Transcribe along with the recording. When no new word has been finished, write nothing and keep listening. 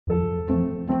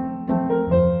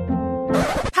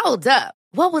Hold up.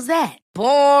 What was that?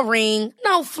 Boring.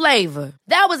 No flavor.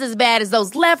 That was as bad as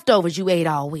those leftovers you ate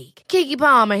all week. Keke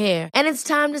Palmer here, and it's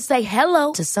time to say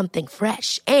hello to something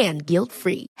fresh and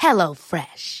guilt-free. Hello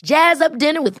Fresh. Jazz up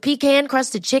dinner with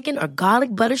pecan-crusted chicken or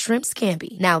garlic butter shrimp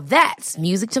scampi. Now that's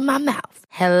music to my mouth.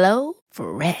 Hello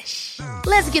Fresh.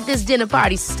 Let's get this dinner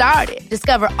party started.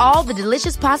 Discover all the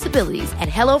delicious possibilities at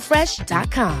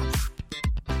hellofresh.com.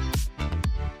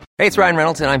 Hey, it's Ryan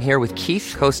Reynolds, and I'm here with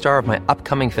Keith, co-star of my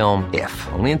upcoming film, If,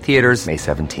 only in theaters May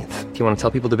 17th. Do you want to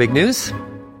tell people the big news?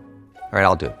 All right,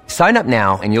 I'll do it. Sign up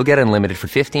now and you'll get unlimited for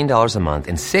 $15 a month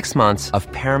and 6 months of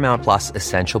Paramount Plus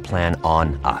Essential Plan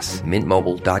on us.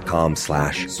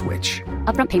 MintMobile.com/switch.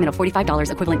 Upfront payment of $45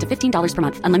 equivalent to $15 per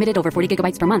month. Unlimited over 40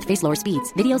 gigabytes per month. Face lower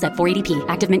speeds. Videos at 480p.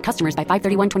 Active Mint customers by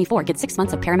 531.24 get 6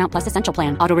 months of Paramount Plus Essential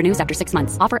Plan. Auto renews after 6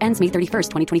 months. Offer ends May 31st,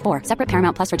 2024. Separate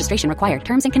Paramount Plus registration required.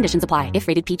 Terms and conditions apply if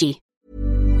rated PG.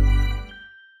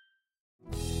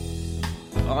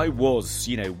 I was,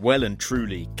 well and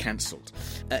truly cancelled.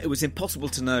 It was impossible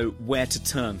to know where to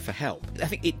turn for help. I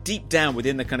think deep down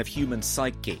within the kind of human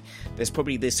psyche, there's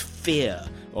probably this fear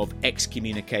of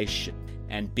excommunication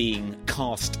and being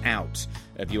cast out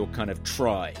of your kind of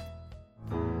tribe.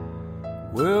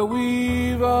 Well,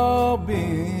 we've all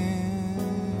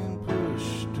been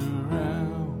pushed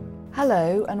around.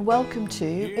 Hello and welcome to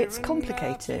It's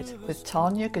Complicated with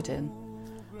Tanya Goodin,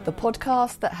 the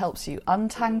podcast that helps you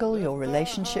untangle your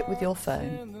relationship with your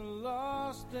phone.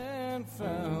 Lost and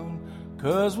found,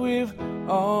 'cause we've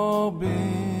all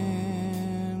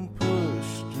been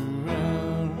pushed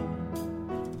around.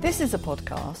 This is a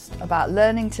podcast about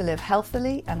learning to live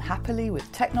healthily and happily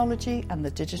with technology and the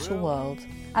digital world,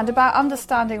 and about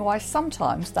understanding why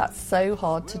sometimes that's so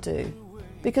hard to do.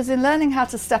 Because in learning how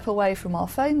to step away from our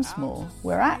phones more,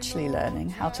 we're actually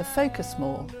learning how to focus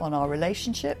more on our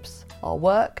relationships, our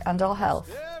work and our health,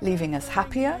 leaving us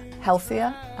happier,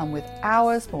 healthier, and with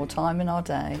hours more time in our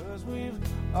day. 'Cause we've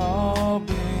all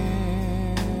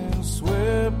been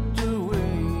swept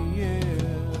away, yeah.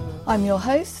 I'm your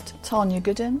host, Tanya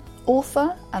Goodin,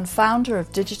 author and founder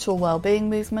of digital wellbeing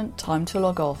movement Time to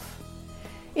Log Off.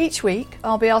 Each week,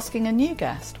 I'll be asking a new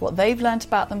guest what they've learnt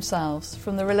about themselves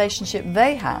from the relationship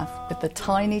they have with the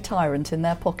tiny tyrant in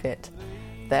their pocket,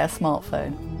 their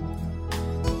smartphone.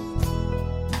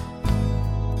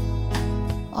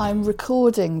 I'm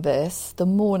recording this the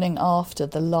morning after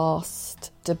the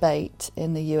last debate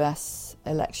in the US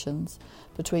elections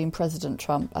between President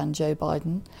Trump and Joe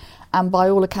Biden. And by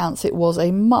all accounts, it was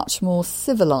a much more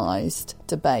civilised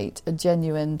debate, a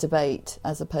genuine debate,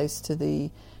 as opposed to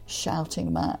the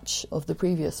shouting match of the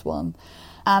previous one.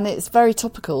 And it's very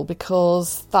topical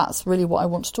because that's really what I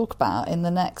want to talk about in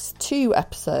the next 2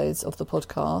 episodes of the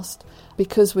podcast.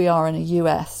 Because we are in a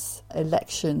US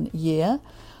election year,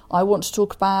 I want to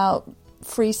talk about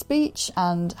free speech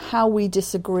and how we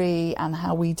disagree and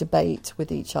how we debate with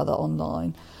each other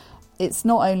online. It's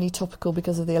not only topical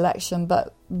because of the election,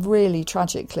 but really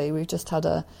tragically, we've just had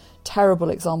a terrible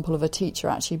example of a teacher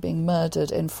actually being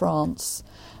murdered in France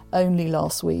only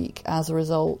last week as a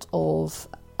result of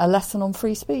a lesson on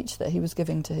free speech that he was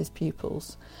giving to his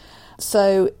pupils.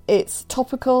 So it's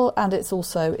topical and it's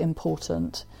also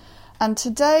important. And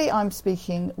today I'm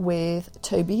speaking with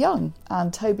Toby Young,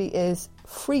 and Toby is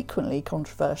frequently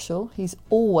controversial. He's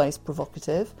always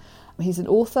provocative. He's an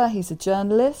author, he's a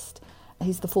journalist,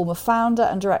 he's the former founder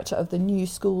and director of the New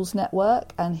Schools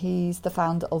Network, and he's the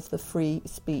founder of the Free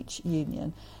Speech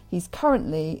Union. He's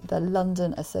currently the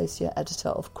London Associate Editor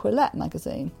of Quillette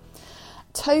magazine.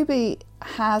 Toby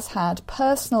has had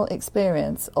personal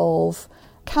experience of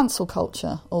cancel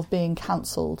culture, of being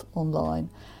cancelled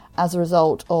online as a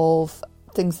result of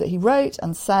things that he wrote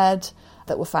and said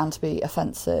that were found to be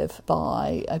offensive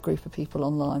by a group of people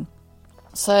online.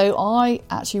 So I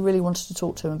actually really wanted to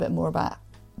talk to him a bit more about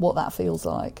what that feels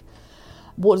like.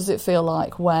 What does it feel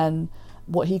like when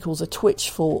what he calls a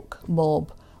twitchfork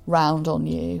mob round on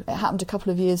you? It happened a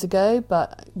couple of years ago,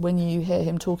 but when you hear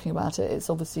him talking about it, it's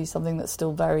obviously something that's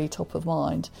still very top of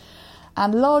mind.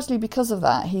 And largely because of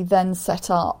that, he then set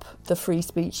up the Free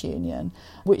Speech Union,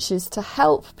 which is to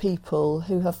help people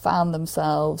who have found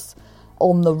themselves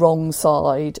on the wrong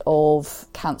side of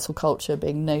cancel culture,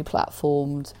 being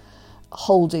no-platformed,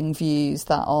 holding views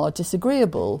that are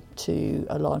disagreeable to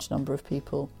a large number of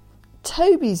people.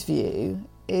 Toby's view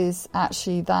is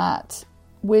actually that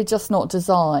we're just not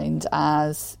designed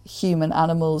as human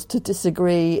animals to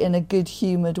disagree in a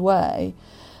good-humoured way,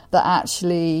 that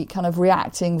actually kind of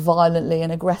reacting violently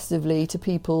and aggressively to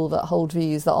people that hold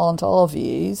views that aren't our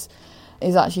views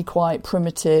is actually quite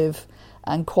primitive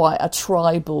and quite a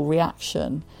tribal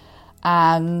reaction.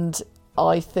 And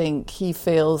I think he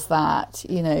feels that,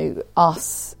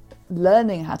 us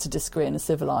learning how to disagree in a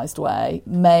civilised way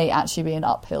may actually be an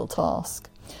uphill task.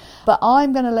 But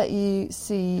I'm going to let you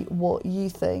see what you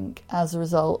think as a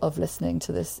result of listening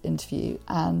to this interview,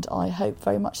 and I hope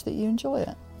very much that you enjoy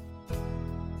it.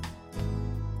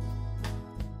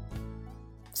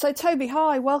 So, Toby,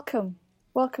 hi, welcome.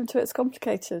 Welcome to It's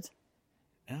Complicated.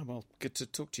 Yeah, well, good to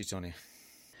talk to you, Tonya.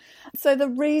 So the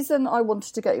reason I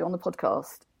wanted to get you on the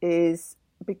podcast is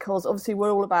because obviously we're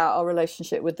all about our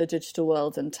relationship with the digital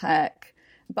world and tech.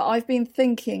 But I've been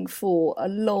thinking for a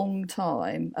long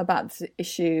time about the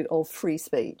issue of free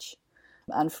speech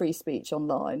and free speech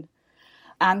online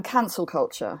and cancel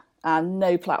culture and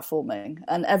no platforming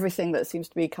and everything that seems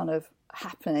to be kind of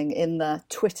happening in the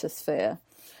Twitter sphere.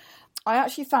 I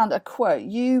actually found a quote.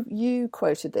 You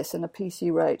quoted this in a piece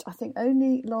you wrote, I think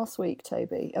only last week,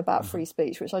 Toby, about free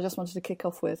speech, which I just wanted to kick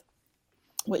off with,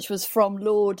 which was from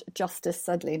Lord Justice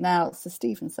Sedley, now Sir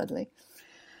Stephen Sedley,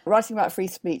 writing about free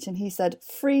speech. And he said,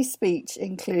 free speech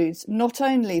includes not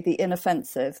only the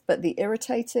inoffensive, but the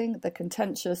irritating, the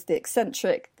contentious, the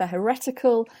eccentric, the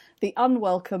heretical, the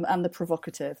unwelcome and the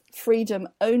provocative. Freedom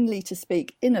only to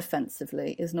speak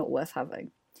inoffensively is not worth having.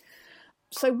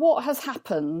 So what has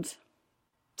happened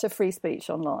to free speech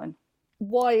online?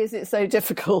 Why is it so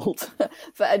difficult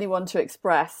for anyone to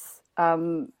express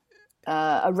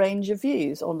a range of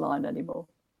views online anymore?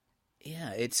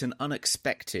 Yeah, it's an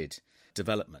unexpected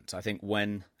development. I think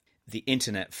when the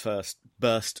internet first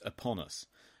burst upon us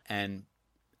and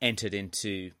entered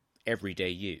into everyday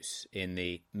use in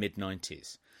the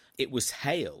mid-90s, it was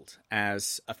hailed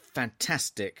as a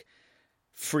fantastic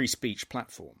free speech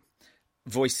platform.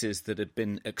 Voices that had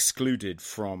been excluded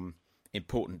from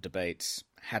important debates,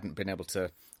 hadn't been able to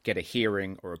get a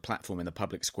hearing or a platform in the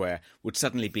public square, would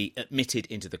suddenly be admitted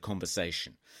into the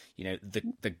conversation.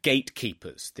 The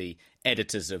gatekeepers, the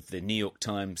editors of the New York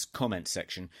Times comment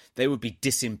section, they would be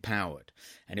disempowered.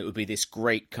 And it would be this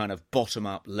great kind of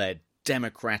bottom-up led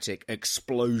democratic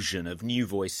explosion of new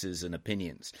voices and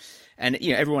opinions. And,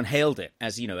 everyone hailed it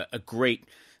as, a great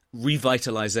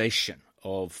revitalization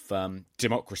of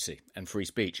democracy and free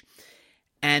speech.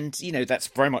 And, that's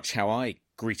very much how I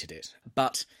greeted it.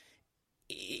 But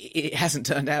it hasn't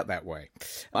turned out that way.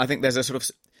 I think there's a sort of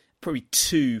probably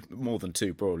more than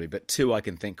two probably, but two I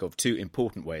can think of, two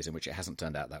important ways in which it hasn't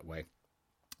turned out that way.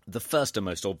 The first and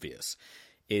most obvious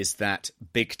is that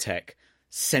big tech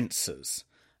censors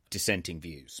dissenting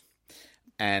views.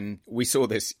 And we saw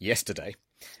this yesterday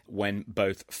when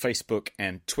both Facebook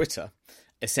and Twitter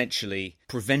essentially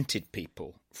prevented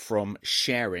people from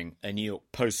sharing a New York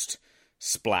Post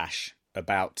splash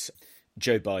about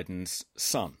Joe Biden's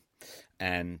son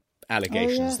and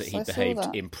allegations that he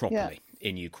behaved improperly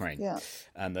in Ukraine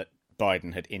and that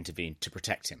Biden had intervened to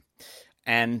protect him.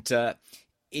 And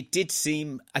it did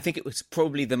seem, I think it was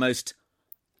probably the most,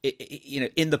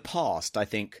 in the past, I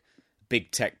think big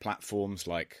tech platforms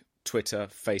like Twitter,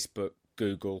 Facebook,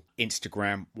 Google,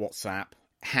 Instagram, WhatsApp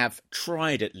have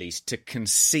tried at least to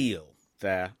conceal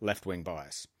their left-wing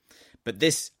bias. But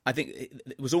this, I think,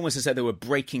 it was almost as though they were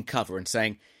breaking cover and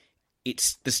saying,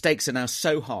 the stakes are now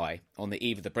so high on the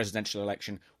eve of the presidential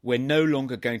election, we're no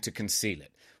longer going to conceal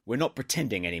it. We're not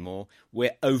pretending anymore.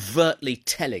 We're overtly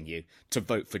telling you to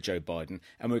vote for Joe Biden,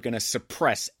 and we're going to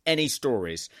suppress any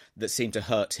stories that seem to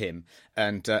hurt him,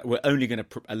 and we're only going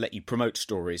to let you promote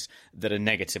stories that are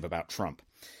negative about Trump.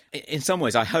 In some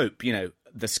ways, I hope,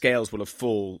 the scales will have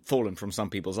fallen from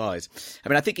some people's eyes. I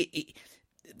mean, I think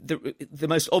the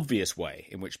most obvious way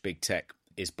in which big tech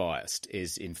is biased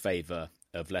is in favour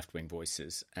of left-wing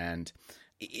voices. And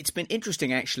it's been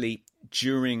interesting, actually,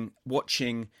 during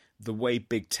watching the way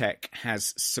big tech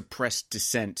has suppressed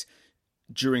dissent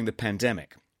during the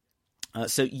pandemic.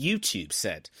 So YouTube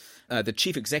said, the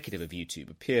chief executive of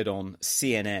YouTube appeared on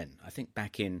CNN, I think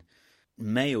back in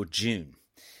May or June,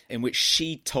 in which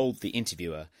she told the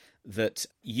interviewer that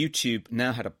YouTube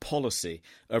now had a policy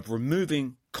of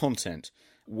removing content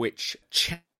which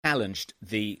challenged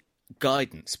the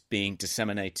guidance being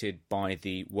disseminated by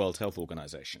the World Health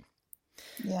Organization.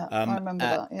 Yeah, I remember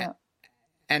that, yeah.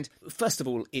 And first of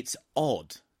all, it's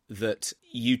odd that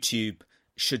YouTube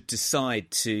should decide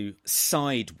to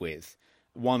side with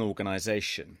one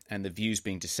organization and the views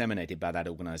being disseminated by that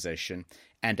organization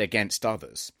and against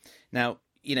others. Now,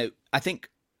 I think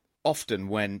often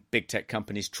when big tech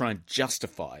companies try and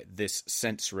justify this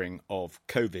censoring of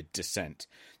COVID dissent,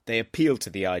 they appeal to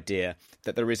the idea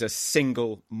that there is a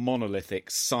single monolithic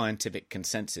scientific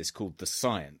consensus called the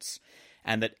science,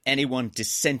 and that anyone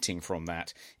dissenting from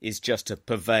that is just a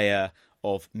purveyor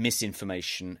of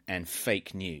misinformation and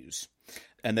fake news.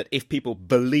 and that if people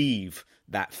believe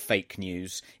that fake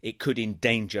news, it could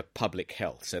endanger public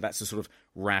health. So that's a sort of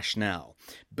rationale.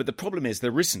 But the problem is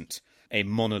there isn't a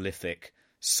monolithic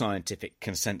scientific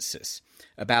consensus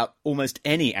about almost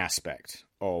any aspect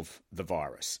of the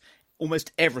virus.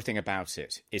 Almost everything about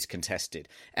it is contested.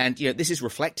 And this is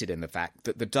reflected in the fact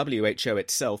that the WHO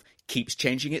itself keeps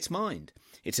changing its mind.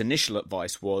 Its initial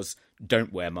advice was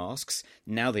don't wear masks.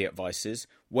 Now the advice is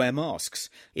wear masks.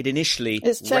 It initially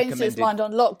It's changed its mind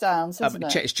on lockdowns, isn't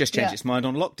it? It's just changed its mind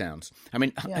on lockdowns. I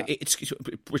mean,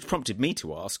 which prompted me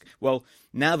to ask, well,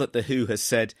 now that the WHO has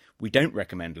said we don't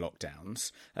recommend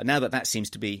lockdowns, now that seems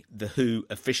to be the WHO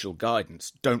official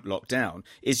guidance, don't lock down,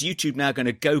 is YouTube now going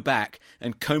to go back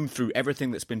and comb through everything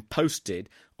that's been posted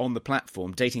on the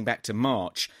platform dating back to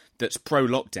March that's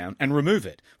pro-lockdown and remove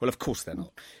it? Well, of course they're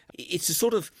not. It's a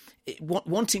sort of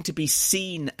wanting to be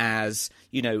seen as,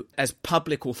 as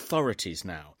public authorities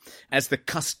now, as the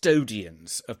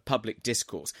custodians of public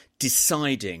discourse,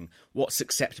 deciding what's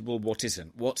acceptable, what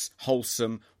isn't, what's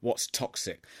wholesome, what's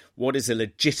toxic, what is a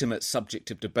legitimate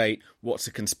subject of debate, what's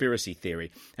a conspiracy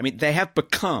theory. I mean, they have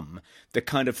become the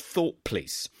kind of thought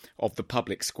police of the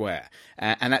public square.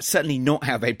 And that's certainly not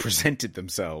how they presented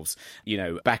themselves,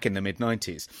 back in the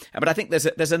mid-90s. But I think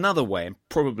there's another way, and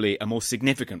probably a more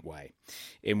significant way,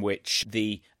 in which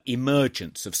the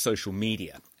emergence of social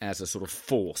media as a sort of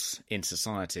force in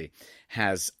society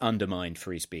has undermined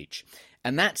free speech.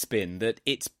 And that's been that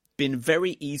it's been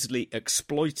very easily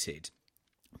exploited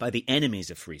by the enemies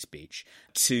of free speech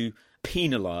to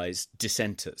penalise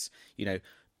dissenters.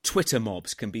 Twitter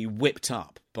mobs can be whipped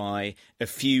up by a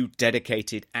few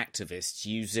dedicated activists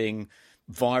using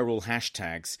viral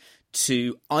hashtags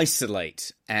to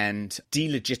isolate and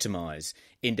delegitimize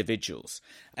individuals.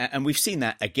 And we've seen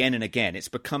that again and again. It's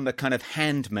become the kind of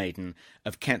handmaiden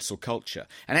of cancel culture.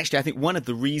 And actually, I think one of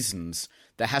the reasons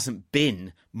there hasn't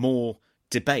been more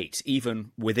debate,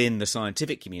 even within the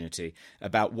scientific community,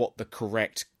 about what the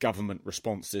correct government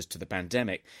response is to the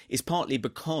pandemic is partly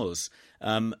because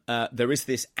there is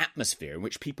this atmosphere in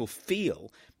which people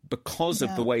feel, because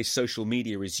of the way social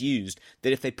media is used,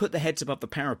 that if they put their heads above the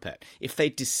parapet, if they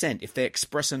dissent, if they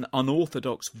express an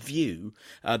unorthodox view,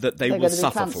 that they're will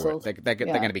suffer for it. They're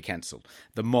going to be cancelled.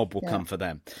 The mob will come for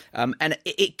them. And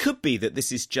it could be that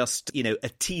this is just, a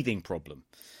teething problem.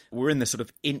 We're in the sort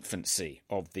of infancy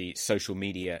of the social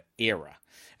media era.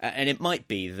 And it might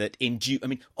be that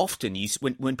often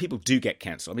when people do get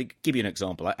cancelled, I'll give you an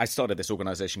example. I started this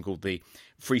organisation called the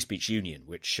Free Speech Union,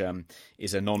 which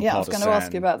is a non-partisan... Yeah, I was going to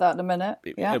ask you about that in a minute.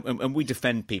 Yeah. And we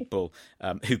defend people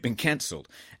who've been cancelled.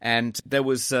 And there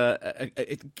was a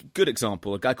good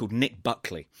example, a guy called Nick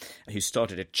Buckley, who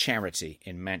started a charity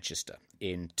in Manchester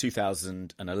in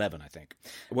 2011, I think.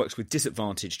 Works with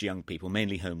disadvantaged young people,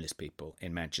 mainly homeless people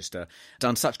in Manchester.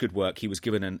 Done such good work, he was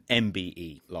given an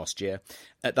MBE last year.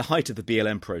 At the height of the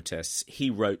BLM protests,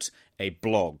 he wrote a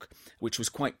blog which was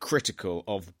quite critical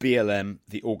of BLM,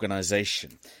 the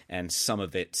organisation, and some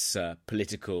of its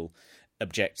political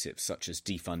objectives, such as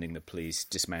defunding the police,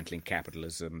 dismantling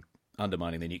capitalism,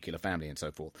 undermining the nuclear family and so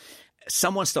forth.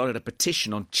 Someone started a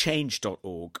petition on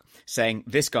change.org saying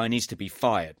this guy needs to be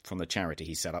fired from the charity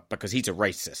he set up because he's a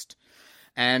racist.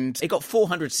 And it got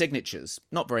 400 signatures,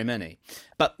 not very many.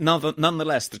 But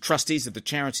nonetheless, the trustees of the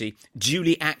charity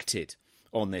duly acted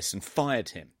on this and fired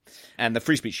him. And the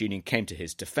Free Speech Union came to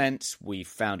his defence. We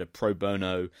found a pro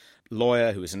bono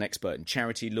lawyer who was an expert in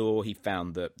charity law. He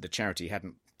found that the charity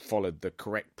hadn't followed the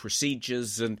correct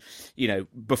procedures, and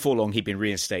before long he'd been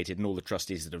reinstated and all the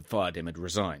trustees that had fired him had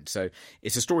resigned. So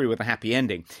it's a story with a happy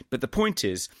ending. But the point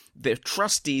is the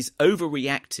trustees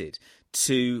overreacted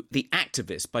to the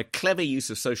activists by clever use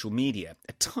of social media.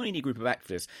 A tiny group of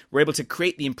activists were able to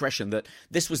create the impression that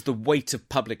this was the weight of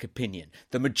public opinion.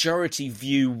 The majority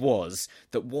view was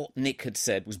that what Nick had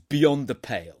said was beyond the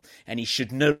pale and he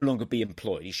should no longer be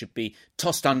employed. He should be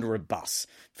tossed under a bus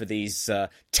for these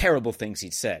terrible things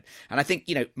he'd said. And I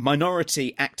think,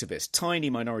 minority activists, tiny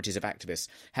minorities of activists,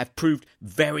 have proved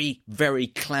very, very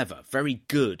clever, very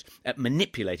good at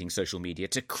manipulating social media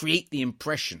to create the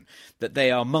impression that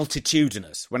they are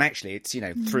multitudinous, when actually it's,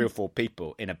 3 or 4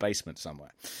 people in a basement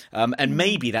somewhere. And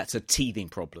maybe that's a teething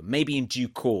problem. Maybe in due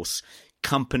course,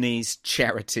 companies,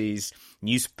 charities,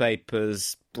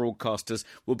 newspapers, broadcasters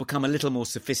will become a little more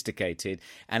sophisticated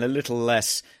and a little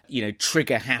less,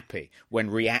 trigger happy when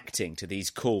reacting to these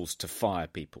calls to fire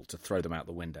people, to throw them out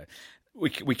the window. We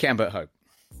can but hope.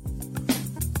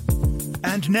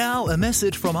 And now a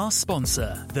message from our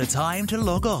sponsor, the Time to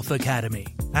Log Off Academy.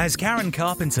 As Karen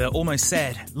Carpenter almost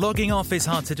said, logging off is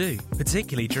hard to do,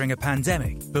 particularly during a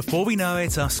pandemic. Before we know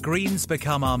it, our screens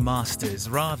become our masters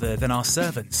rather than our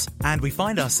servants, and we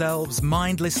find ourselves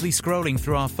mindlessly scrolling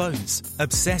through our phones,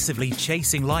 obsessively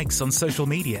chasing likes on social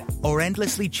media, or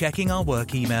endlessly checking our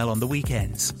work email on the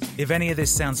weekends. If any of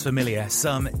this sounds familiar,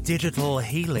 some digital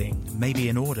healing may be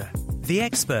in order. The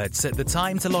experts at the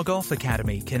Time to Log Off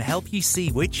Academy can help you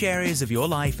see which areas of your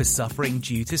life are suffering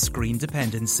due to screen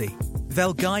dependency.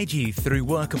 They'll guide you through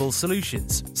workable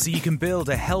solutions so you can build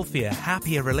a healthier,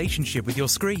 happier relationship with your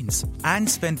screens and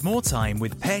spend more time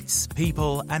with pets,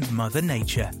 people, and Mother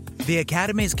Nature. The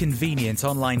Academy's convenient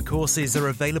online courses are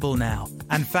available now,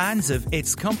 and fans of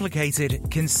It's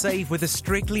Complicated can save with a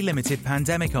strictly limited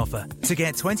pandemic offer. To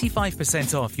get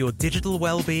 25% off your digital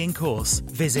well-being course,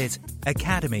 visit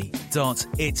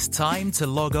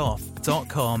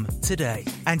academy.itstimetoLogOff.com today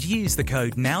and use the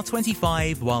code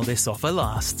NOW25 while this offer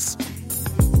lasts.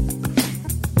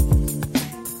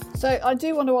 So I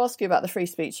do want to ask you about the Free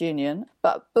Speech Union,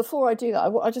 but before I do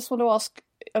that, I just want to ask,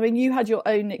 I mean, you had your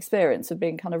own experience of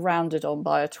being kind of rounded on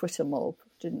by a Twitter mob,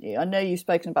 didn't you? I know you've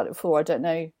spoken about it before. I don't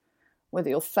know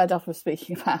whether you're fed up of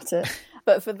speaking about it,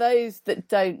 but for those that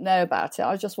don't know about it,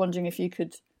 I was just wondering if you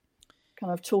could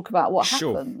kind of talk about what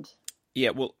happened.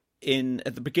 Yeah, well,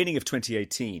 at the beginning of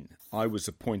 2018, I was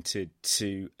appointed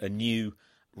to a new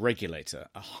regulator,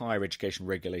 a higher education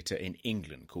regulator in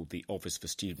England called the Office for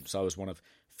Students. I was one of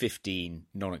 15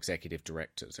 non-executive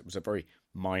directors. It was a very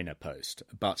minor post,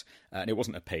 but and it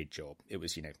wasn't a paid job. It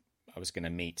was, I was going to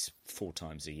meet 4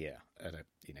 times a year at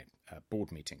board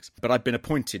meetings. But I'd been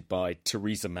appointed by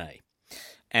Theresa May,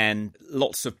 and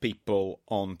lots of people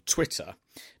on Twitter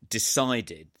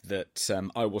decided that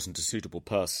I wasn't a suitable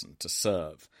person to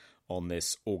serve on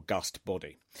this august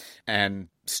body, and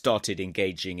started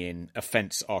engaging in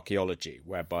offence archaeology,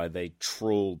 whereby they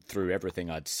trawled through everything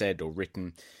I'd said or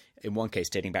written, in one case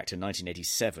dating back to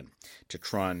 1987, to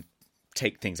try and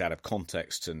take things out of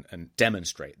context and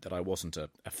demonstrate that I wasn't a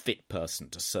fit person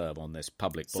to serve on this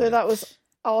public body. So that was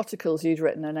articles you'd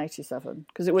written in 87,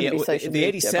 because it wouldn't be social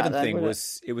media. The 87 then, thing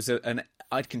was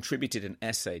I'd contributed an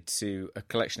essay to a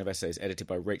collection of essays edited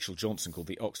by Rachel Johnson called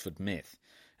The Oxford Myth.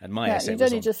 And my essay you'd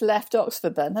only just left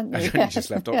Oxford then, hadn't you? I'd only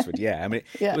just left Oxford, yeah. I mean,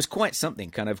 it was quite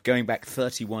something, kind of going back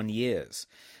 31 years.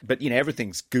 But,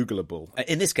 everything's Googleable.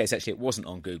 In this case, actually, it wasn't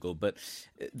on Google, but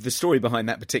the story behind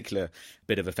that particular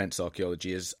bit of offence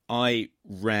archaeology is I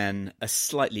ran a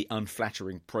slightly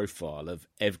unflattering profile of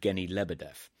Evgeny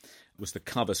Lebedev. It was the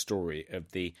cover story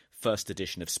of the first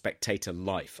edition of Spectator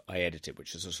Life I edited,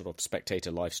 which is a sort of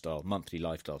Spectator lifestyle, monthly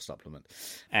lifestyle supplement.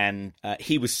 And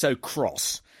he was so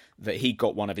cross that he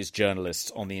got one of his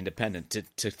journalists on The Independent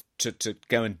to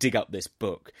go and dig up this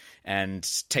book and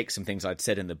take some things I'd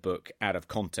said in the book out of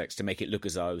context to make it look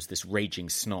as though I was this raging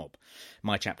snob.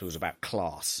 My chapter was about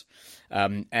class.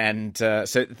 So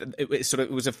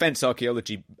it was offence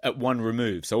archaeology at one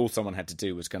remove. So all someone had to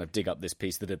do was kind of dig up this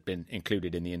piece that had been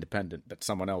included in The Independent, but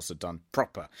someone else had done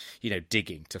proper,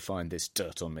 digging to find this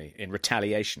dirt on me in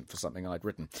retaliation for something I'd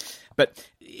written. But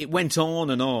it went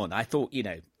on and on. I thought,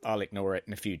 I'll ignore it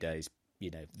in a few days.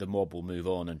 The mob will move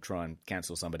on and try and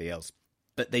cancel somebody else.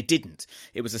 But they didn't.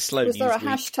 It was a slow news week. Was there a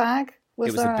hashtag? It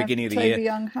was the beginning of the year.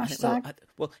 Young hashtag?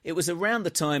 Well, it was around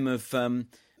the time of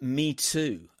Me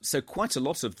Too. So quite a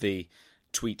lot lot of the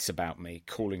tweets about me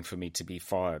calling for me to be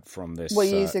fired from this. We're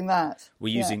using that.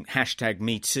 We're using hashtag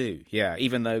Me Too. Yeah,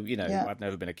 even though, I've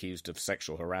never been accused of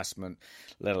sexual harassment,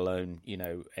 let alone,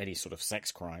 any sort of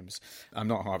sex crimes. I'm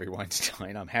not Harvey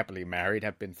Weinstein. I'm happily married,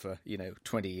 have been for,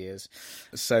 20 years.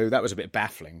 So that was a bit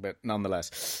baffling, but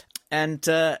nonetheless. And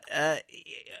after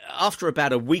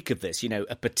about a week of this,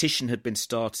 a petition had been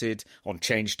started on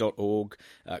change.org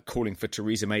calling for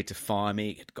Theresa May to fire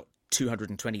me. It got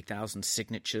 220,000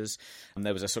 signatures, and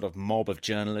there was a sort of mob of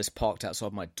journalists parked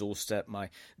outside my doorstep. My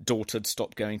daughter had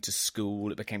stopped going to school.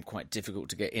 It became quite difficult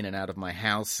to get in and out of my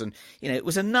house, and it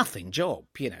was a nothing job.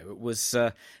 It was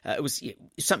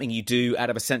something you do out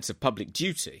of a sense of public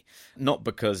duty, not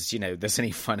because there's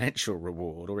any financial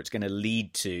reward or it's going to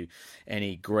lead to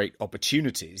any great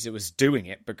opportunities. It was doing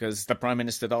it because the Prime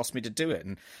Minister had asked me to do it,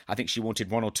 and I think she wanted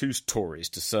 1 or 2 Tories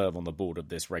to serve on the board of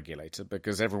this regulator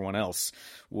because everyone else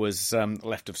was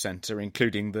left of centre,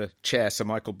 including the chair, Sir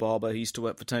Michael Barber, who used to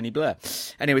work for Tony Blair.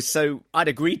 Anyway, so I'd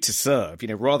agreed to serve,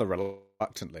 rather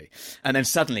reluctantly. And then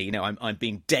suddenly, I'm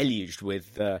being deluged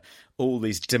with all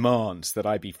these demands that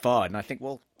I be fired. And I think,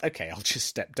 well, okay, I'll just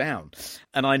step down.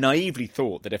 And I naively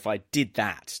thought that if I did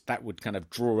that, that would kind of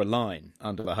draw a line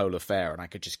under the whole affair and I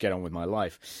could just get on with my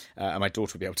life and my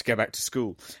daughter would be able to go back to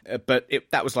school. But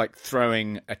that was like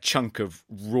throwing a chunk of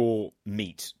raw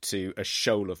meat to a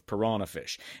shoal of piranha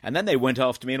fish. And then they went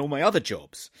after me in all my other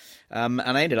jobs. And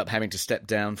I ended up having to step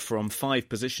down from 5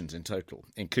 positions in total,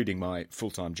 including my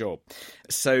full-time job.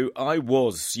 So I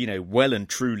was, well and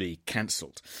truly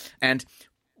cancelled. And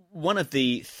one of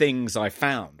the things I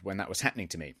found when that was happening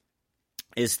to me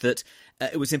is that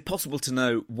it was impossible to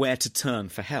know where to turn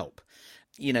for help.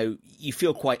 You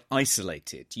feel quite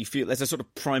isolated. You feel there's a sort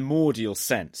of primordial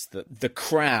sense that the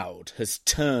crowd has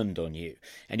turned on you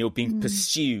and you're being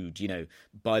pursued,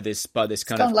 by this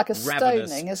kind of like a ravenous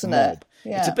stoning, isn't mob. it?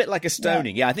 Yeah. It's a bit like a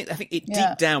stoning. Yeah, I think it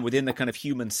deep down within the kind of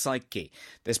human psyche,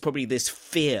 there's probably this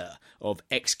fear of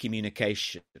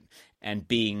excommunication and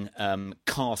being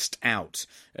cast out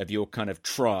of your kind of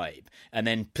tribe and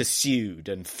then pursued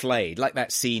and flayed, like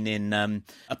that scene in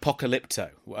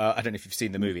Apocalypto. I don't know if you've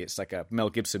seen the movie. It's like a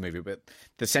Mel Gibson movie, but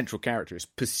the central character is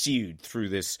pursued through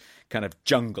this kind of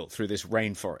jungle, through this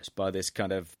rainforest by this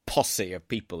kind of posse of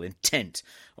people intent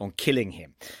on killing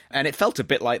him. And it felt a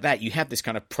bit like that. You have this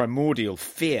kind of primordial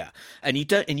fear and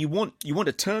you want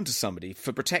to turn to somebody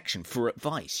for protection, for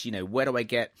advice. Where do I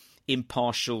get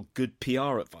impartial, good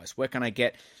PR advice? Where can I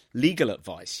get legal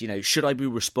advice? Should I be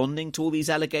responding to all these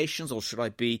allegations or should I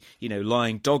be,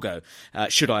 lying doggo?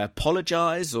 Should I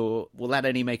apologise or will that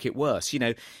only make it worse?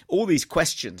 All these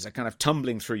questions are kind of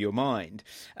tumbling through your mind.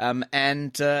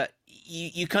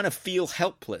 You kind of feel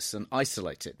helpless and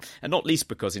isolated, and not least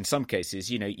because in some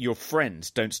cases, your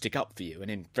friends don't stick up for you. And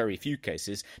in very few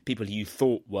cases, people you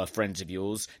thought were friends of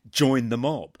yours join the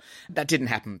mob. That didn't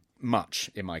happen much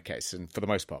in my case, and for the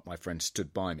most part my friends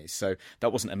stood by me, so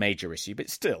that wasn't a major issue, but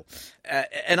still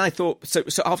and I thought so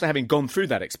after having gone through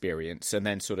that experience and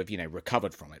then sort of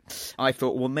recovered from it, I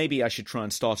thought, well, maybe I should try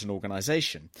and start an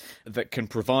organisation that can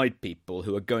provide people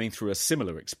who are going through a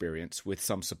similar experience with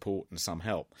some support and some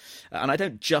help. And I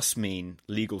don't just mean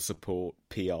legal support,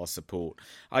 PR support,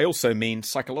 I also mean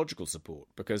psychological support,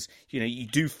 because you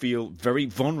do feel very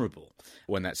vulnerable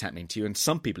when that's happening to you, and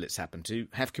some people it's happened to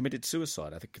have committed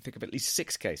suicide. I think of at least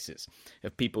 6 cases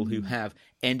of people who have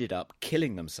ended up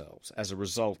killing themselves as a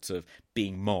result of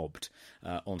being mobbed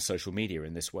on social media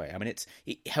in this way. I mean,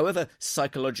 however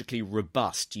psychologically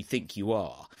robust you think you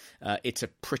are, it's a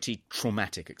pretty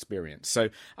traumatic experience. So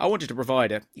I wanted to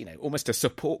provide almost a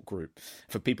support group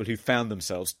for people who found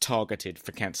themselves targeted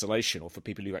for cancellation or for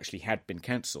people who actually had been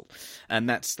cancelled. And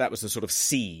that was the sort of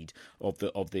seed of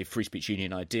the Free Speech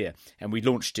Union idea. And we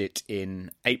launched it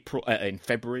in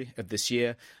February of this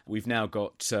year. We've now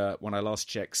got, when I last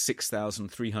checked,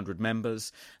 6,300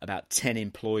 members, about 10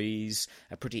 employees,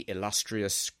 a pretty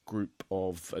illustrious group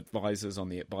of advisors on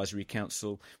the advisory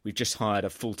council. We've just hired a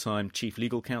full-time chief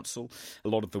legal counsel. A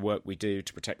lot of the work we do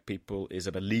to protect people is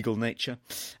of a legal nature,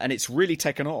 and it's really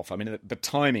taken off. I mean, the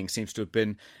timing seems to have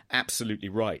been absolutely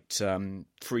right.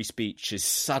 Free speech is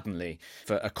suddenly,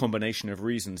 for a combination of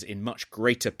reasons, in much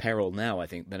greater peril now, I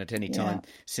think, than at any time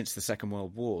since the Second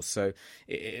World War. So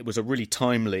it was a really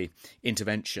timely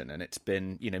intervention, and it's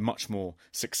been, much more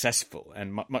successful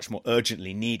and much more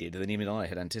urgently needed than even I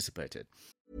had anticipated.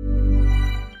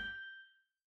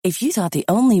 If you thought the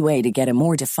only way to get a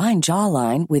more defined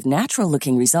jawline with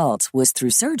natural-looking results was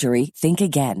through surgery, think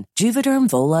again. Juvederm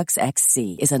Volux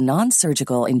XC is a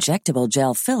non-surgical injectable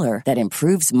gel filler that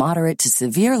improves moderate to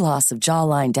severe loss of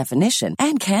jawline definition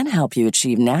and can help you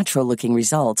achieve natural-looking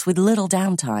results with little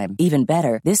downtime. Even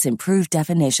better, this improved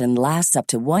definition lasts up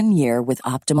to 1 year with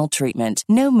optimal treatment.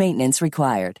 No maintenance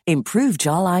required. Improve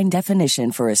jawline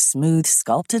definition for a smooth,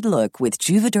 sculpted look with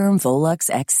Juvederm Volux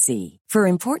XC. For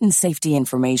important safety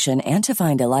information and to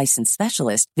find a licensed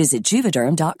specialist, visit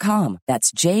Juvederm.com.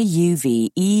 That's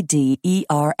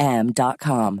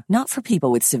Juvederm.com. Not for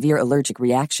people with severe allergic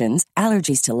reactions,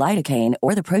 allergies to lidocaine,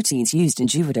 or the proteins used in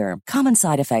Juvederm. Common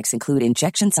side effects include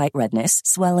injection site redness,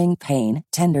 swelling, pain,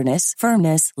 tenderness,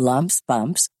 firmness, lumps,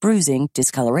 bumps, bruising,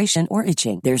 discoloration, or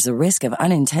itching. There's a risk of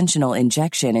unintentional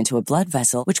injection into a blood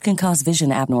vessel, which can cause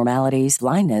vision abnormalities,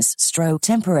 blindness, stroke,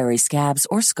 temporary scabs,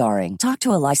 or scarring. Talk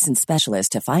to a licensed specialist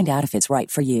to find out if it's right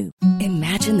for you.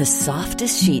 Imagine the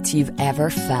softest sheets you've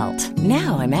ever felt.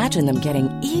 Now imagine them getting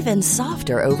even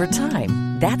softer over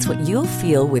time. That's what you'll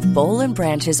feel with Boll &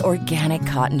 Branch's organic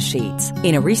cotton sheets.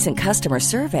 In a recent customer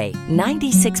survey,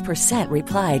 96%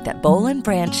 replied that Boll &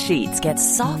 Branch sheets get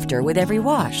softer with every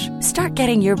wash. Start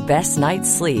getting your best night's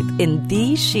sleep in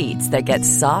these sheets that get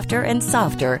softer and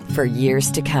softer for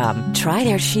years to come. Try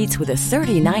their sheets with a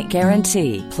 30-night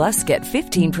guarantee. Plus, get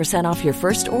 15% off your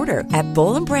first order at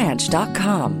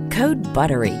bollandbranch.com. Code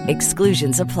BUTTERY.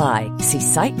 Exclusions apply. See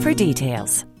site for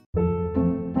details.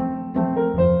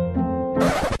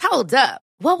 Hold up.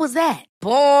 What was that?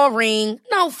 Boring.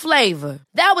 No flavor.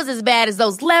 That was as bad as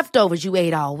those leftovers you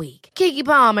ate all week. Keke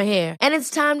Palmer here, and it's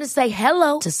time to say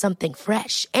hello to something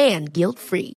fresh and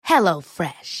guilt-free.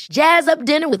 HelloFresh. Jazz up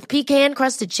dinner with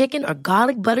pecan-crusted chicken or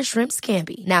garlic butter shrimp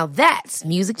scampi. Now that's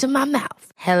music to my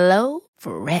mouth.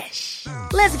 HelloFresh.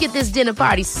 Let's get this dinner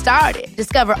party started.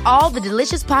 Discover all the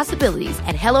delicious possibilities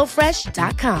at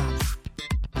HelloFresh.com.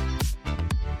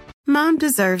 Mom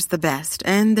deserves the best,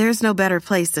 and there's no better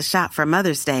place to shop for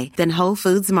Mother's Day than Whole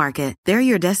Foods Market. They're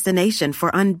your destination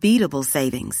for unbeatable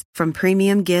savings, from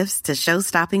premium gifts to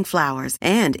show-stopping flowers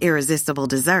and irresistible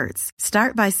desserts.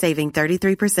 Start by saving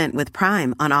 33% with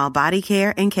Prime on all body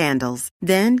care and candles.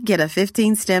 Then get a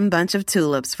 15-stem bunch of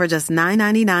tulips for just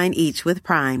 $9.99 each with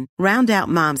Prime. Round out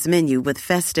Mom's menu with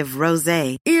festive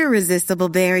rosé, irresistible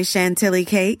berry chantilly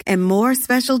cake, and more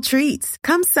special treats.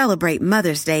 Come celebrate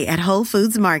Mother's Day at Whole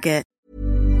Foods Market.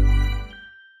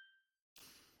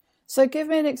 So give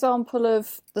me an example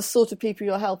of the sort of people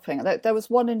you're helping. There was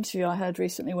one interview I heard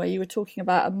recently where you were talking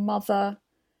about a mother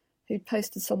who'd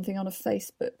posted something on a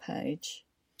Facebook page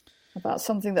about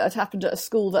something that had happened at a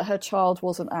school that her child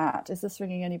wasn't at. Is this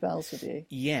ringing any bells with you?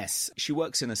 Yes. She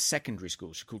works in a secondary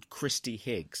school. She's called Christy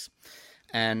Higgs.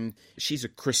 And she's a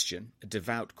Christian, a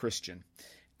devout Christian.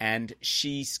 And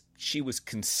she was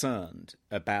concerned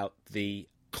about the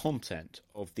content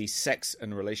of the sex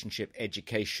and relationship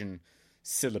education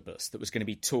syllabus that was going to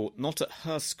be taught not at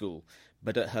her school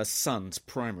but at her son's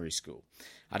primary school.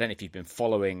 I don't know if you've been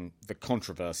following the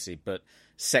controversy, but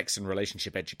sex and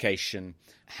relationship education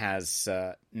has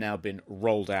now been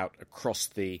rolled out across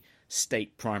the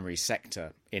state primary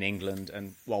sector in England,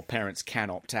 and while parents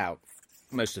can opt out,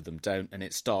 most of them don't, and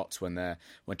it starts when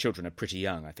children are pretty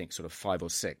young, I think sort of 5 or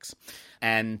 6.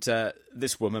 And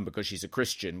this woman, because she's a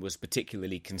Christian, was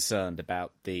particularly concerned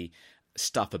about the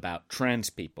stuff about trans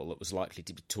people that was likely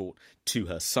to be taught to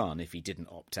her son if he didn't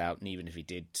opt out, and even if he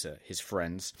did, to his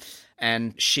friends.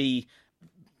 And she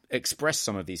expressed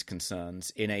some of these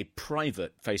concerns in a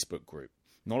private Facebook group,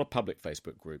 not a public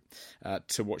Facebook group,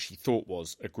 to what she thought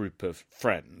was a group of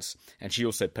friends. And she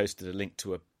also posted a link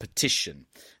to a petition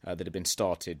that had been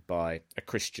started by a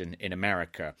Christian in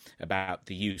America about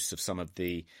the use of some of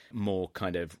the more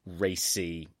kind of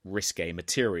racy, risque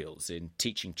materials in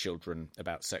teaching children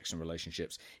about sex and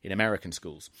relationships in American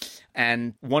schools.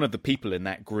 And one of the people in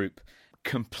that group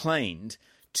complained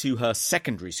to her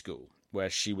secondary school, where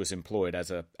she was employed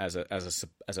as a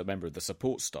member of the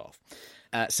support staff.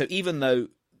 So even though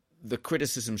the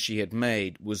criticism she had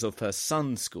made was of her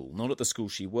son's school, not at the school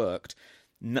she worked,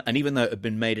 and even though it had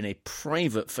been made in a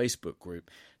private Facebook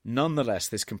group, nonetheless,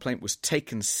 this complaint was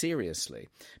taken seriously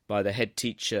by the head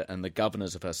teacher and the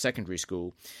governors of her secondary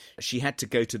school. She had to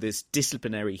go to this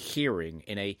disciplinary hearing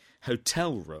in a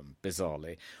hotel room,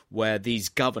 bizarrely, where these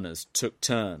governors took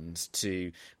turns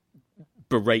to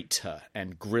berate her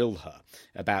and grill her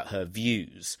about her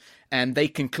views. And they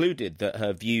concluded that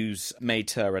her views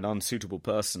made her an unsuitable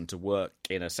person to work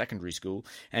in a secondary school,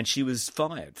 and she was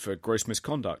fired for gross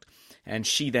misconduct. And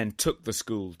she then took the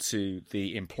school to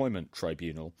the employment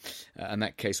tribunal, and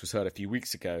that case was heard a few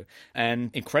weeks ago.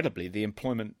 And incredibly, the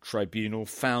employment tribunal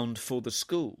found for the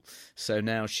school. So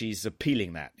now she's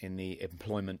appealing that in the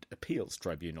employment appeals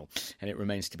tribunal, and it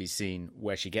remains to be seen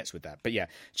where she gets with that. But yeah,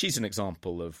 she's an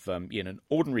example of an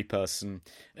ordinary person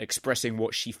expressing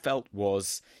what she felt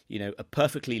was a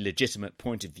perfectly legitimate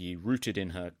point of view rooted in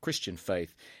her Christian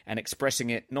faith, and expressing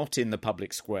it not in the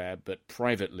public square but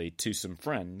privately to some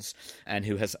friends, and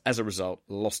who has, as a result,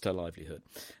 lost her livelihood.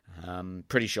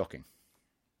 Pretty shocking.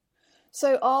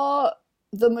 So are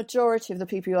the majority of the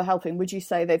people you're helping, would you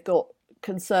say they've got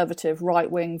conservative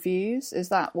right-wing views? Is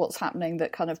that what's happening,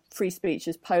 that kind of free speech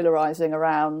is polarising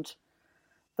around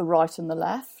the right and the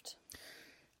left?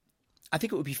 I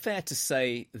think it would be fair to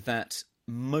say that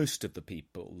most of the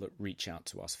people that reach out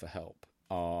to us for help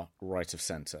are right of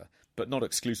centre, but not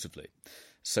exclusively.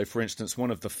 So, for instance,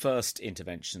 one of the first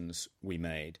interventions we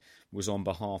made was on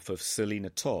behalf of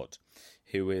Selina Todd,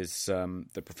 who is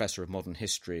the Professor of Modern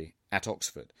History at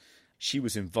Oxford. she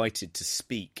was invited to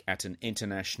speak at an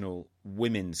international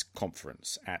women's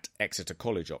conference at Exeter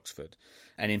College, Oxford.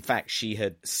 And in fact, she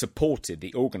had supported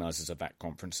the organisers of that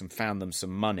conference and found them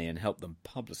some money and helped them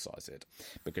publicise it,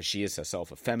 because she is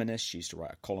herself a feminist. She used to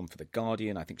write a column for The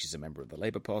Guardian. I think she's a member of the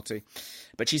Labour Party.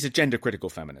 But she's a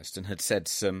gender-critical feminist and had said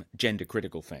some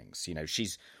gender-critical things. You know,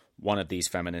 she's one of these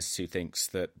feminists who thinks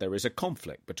that there is a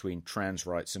conflict between trans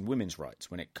rights and women's rights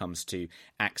when it comes to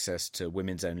access to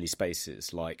women's-only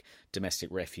spaces like domestic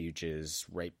refuges,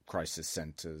 rape crisis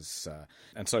centres,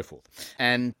 and so forth.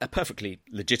 And a perfectly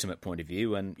legitimate point of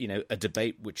view, and, you know, a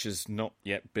debate which has not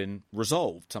yet been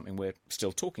resolved, something we're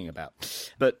still talking about.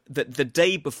 But the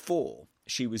day before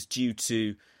she was due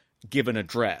to give an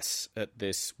address at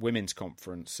this women's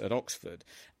conference at Oxford,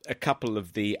 a couple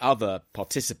of the other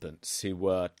participants who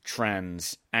were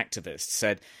trans activists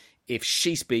said, if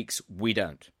she speaks, we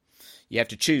don't. You have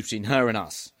to choose between her and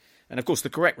us. And of course, the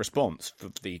correct response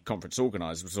for the conference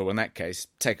organisers was, well, in that case,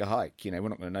 take a hike. You know, we're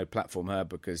not going to no-platform her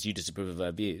because you disapprove of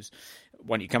her views.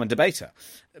 Why don't you come and debate her?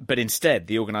 But instead,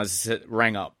 the organisers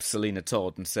rang up Selina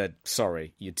Todd and said,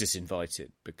 sorry, you're disinvited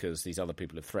because these other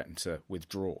people have threatened to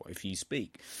withdraw if you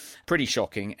speak. Pretty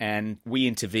shocking. And we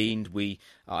intervened.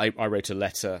 I wrote a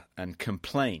letter and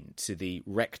complained to the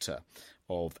rector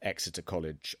of Exeter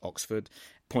College, Oxford,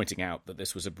 pointing out that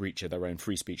this was a breach of their own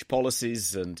free speech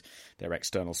policies and their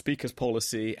external speakers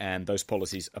policy, and those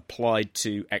policies applied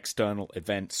to external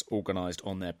events organised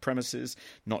on their premises,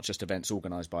 not just events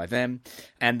organised by them.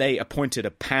 And they appointed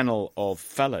a panel of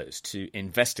fellows to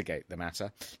investigate the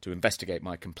matter, to investigate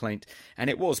my complaint, and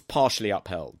it was partially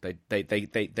upheld.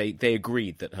 They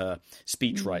agreed that her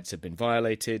speech rights had been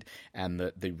violated and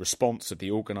that the response of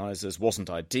the organisers wasn't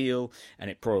ideal,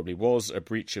 and it probably was a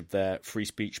breach of their free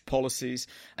speech policies.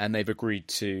 And they've agreed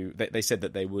to, they said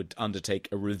that they would undertake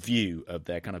a review of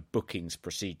their kind of bookings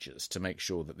procedures to make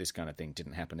sure that this kind of thing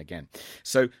didn't happen again.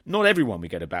 So not everyone we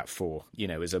go to bat for, you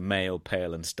know, is a male,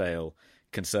 pale and stale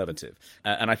conservative.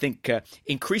 And I think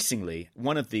increasingly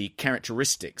one of the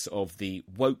characteristics of the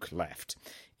woke left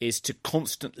is to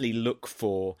constantly look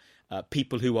for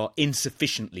people who are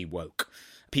insufficiently woke.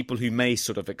 People who may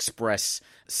sort of express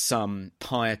some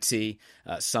piety,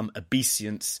 some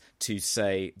obeisance to,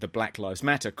 say, the Black Lives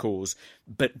Matter cause,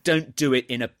 but don't do it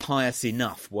in a pious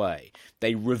enough way.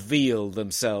 They reveal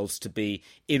themselves to be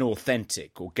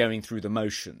inauthentic or going through the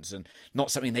motions and not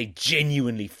something they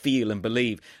genuinely feel and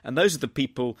believe. And those are the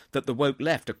people that the woke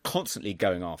left are constantly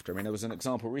going after. I mean, there was an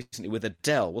example recently with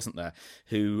Adele, wasn't there,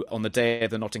 who on the day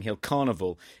of the Notting Hill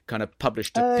Carnival kind of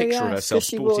published a picture of herself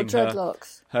sporting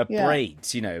her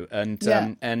braids, you know,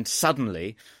 and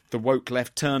suddenly the woke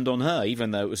left turned on her,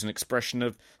 even though it was an expression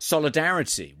of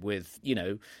solidarity with, you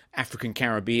know, African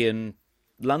Caribbean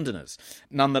Londoners.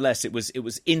 Nonetheless, it was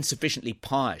insufficiently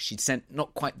pious. She'd sent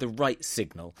not quite the right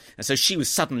signal, and so she was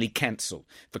suddenly cancelled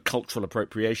for cultural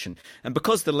appropriation. And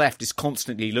because the left is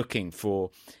constantly looking for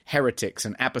heretics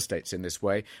and apostates in this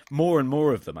way, more and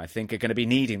more of them, I think, are going to be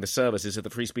needing the services of the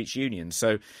Free Speech Union.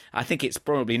 So I think it's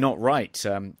probably not right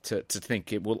to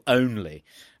think it will only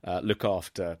look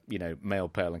after, you know, male,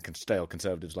 pale and stale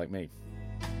conservatives like me.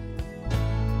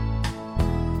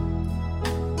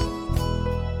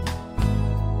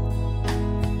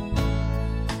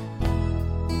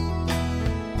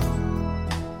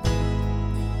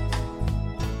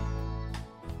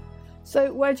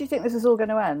 So where do you think this is all going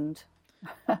to end?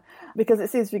 Because it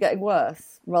seems to be getting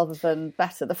worse rather than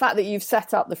better. The fact that you've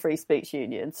set up the Free Speech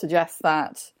Union suggests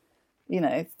that, you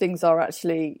know, things are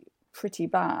actually pretty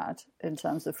bad in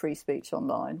terms of free speech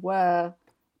online. Where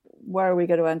are we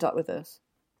going to end up with this?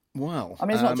 Well, I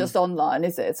mean, it's not just online,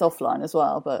 is it? It's offline as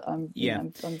well, but I'm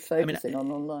focusing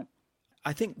on online.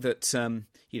 I think that,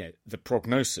 you know, the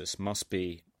prognosis must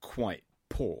be quite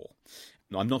poor.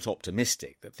 I'm not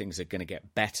optimistic that things are going to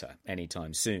get better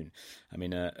anytime soon. I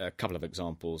mean, a couple of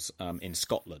examples. In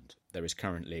Scotland, there is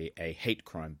currently a hate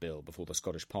crime bill before the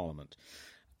Scottish Parliament,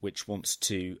 which wants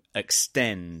to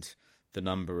extend the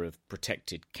number of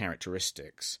protected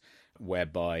characteristics,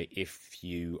 whereby if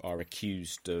you are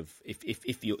accused of,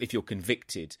 if you're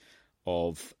convicted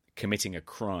of committing a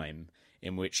crime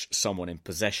in which someone in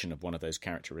possession of one of those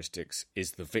characteristics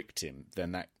is the victim,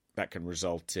 then that can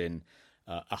result in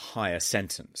a higher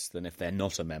sentence than if they're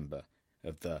not a member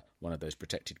of one of those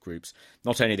protected groups.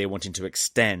 Not only are they wanting to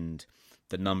extend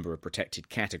the number of protected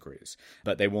categories,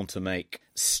 but they want to make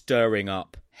stirring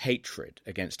up hatred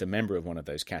against a member of one of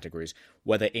those categories,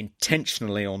 whether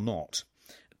intentionally or not,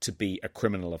 to be a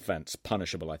criminal offence,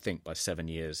 punishable, I think, by 7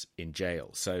 years in jail.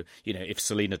 So, you know, if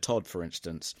Selina Todd, for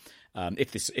instance,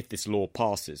 if this law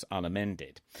passes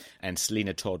unamended, and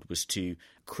Selina Todd was to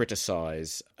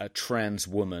criticise a trans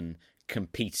woman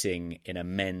competing in a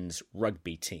men's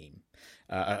rugby team.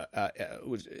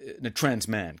 Was a trans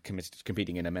man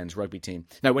competing in a men's rugby team.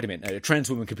 No, wait a minute. A trans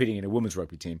woman competing in a women's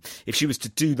rugby team. If she was to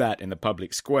do that in the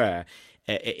public square,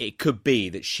 it could be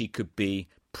that she could be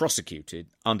prosecuted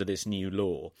under this new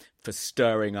law for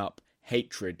stirring up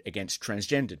hatred against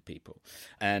transgendered people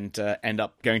and end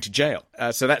up going to jail.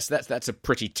 So that's a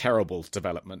pretty terrible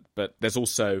development. But there's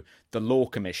also the Law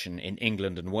Commission in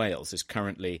England and Wales is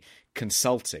currently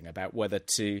consulting about whether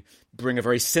to bring a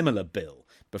very similar bill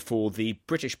before the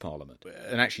British Parliament.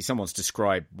 And actually someone's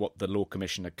described what the Law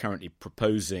Commission are currently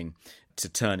proposing to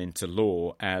turn into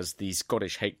law as the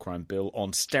Scottish hate crime bill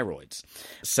on steroids.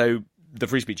 So the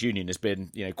Free Speech Union has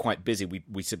been, quite busy.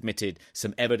 We submitted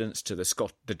some evidence to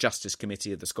the Justice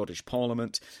Committee of the Scottish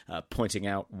Parliament, pointing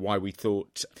out why we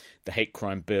thought the hate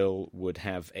crime bill would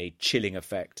have a chilling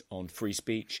effect on free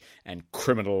speech and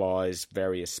criminalise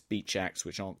various speech acts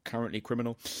which aren't currently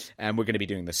criminal. And we're going to be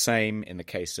doing the same in the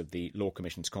case of the Law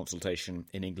Commission's consultation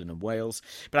in England and Wales.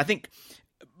 But I think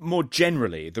more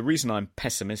generally, the reason I'm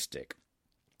pessimistic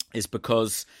is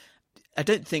because I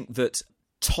don't think that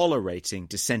tolerating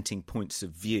dissenting points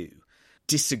of view,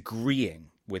 disagreeing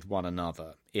with one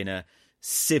another in a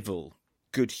civil,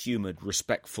 good-humoured,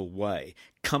 respectful way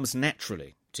comes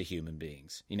naturally to human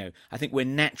beings. I think we're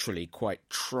naturally quite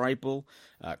tribal,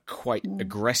 quite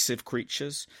aggressive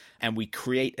creatures, and we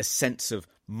create a sense of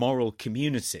moral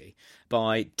community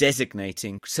by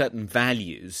designating certain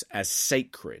values as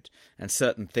sacred and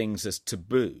certain things as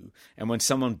taboo. And when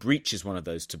someone breaches one of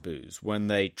those taboos, when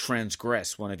they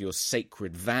transgress one of your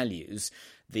sacred values,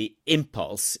 the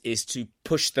impulse is to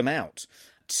push them out,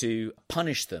 to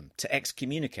punish them, to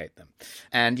excommunicate them.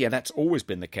 And that's always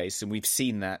been the case. And we've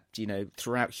seen that,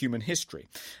 throughout human history.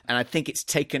 And I think it's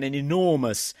taken an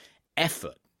enormous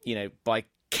effort, by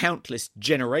countless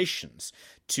generations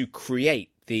to create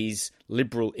these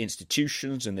liberal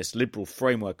institutions and this liberal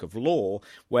framework of law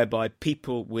whereby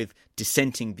people with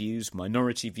dissenting views,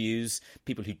 minority views,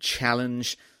 people who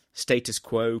challenge status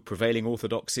quo, prevailing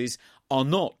orthodoxies are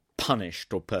not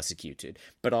punished or persecuted,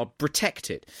 but are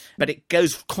protected. But it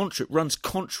runs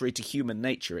contrary to human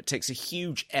nature. It takes a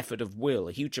huge effort of will,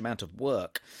 a huge amount of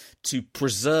work to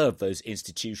preserve those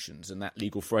institutions and that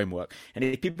legal framework. And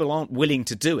if people aren't willing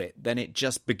to do it, then it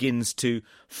just begins to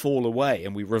fall away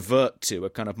and we revert to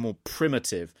a kind of more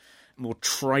primitive, more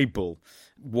tribal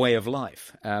way of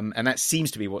life. And that seems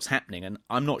to be what's happening. And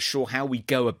I'm not sure how we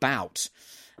go about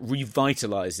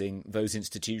revitalizing those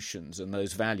institutions and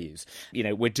those values.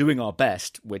 We're doing our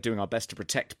best. We're doing our best to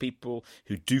protect people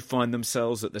who do find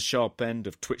themselves at the sharp end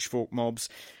of twitchfork mobs.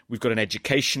 We've got an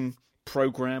education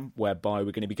program whereby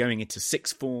we're going to be going into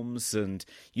sixth forms and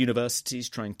universities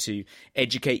trying to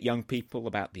educate young people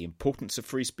about the importance of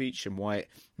free speech and why it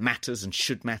matters and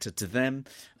should matter to them.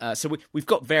 So we've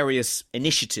got various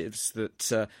initiatives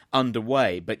that are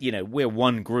underway, but, we're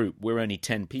one group. We're only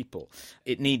 10 people.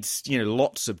 It needs,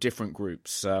 lots of different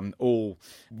groups all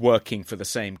working for the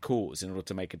same cause in order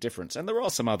to make a difference. And there are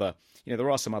some other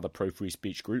pro-free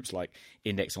speech groups like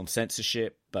Index on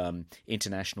Censorship,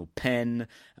 International PEN,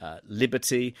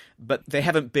 Liberty, but they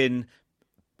haven't been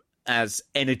as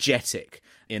energetic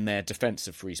in their defence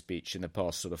of free speech in the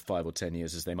past sort of 5 or 10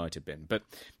 years as they might have been. But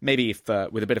maybe if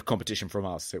with a bit of competition from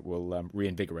us, it will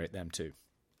reinvigorate them too.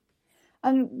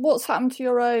 And what's happened to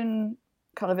your own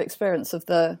kind of experience of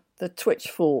the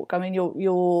Twitchfork? I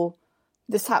mean,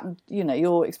 this happened,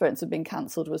 your experience of being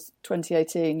cancelled was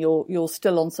 2018. You're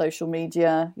still on social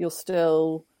media. You're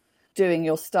still doing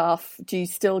your stuff. Do you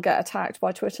still get attacked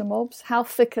by Twitter mobs? How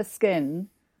thick a skin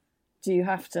do you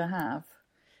have to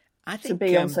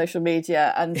be on social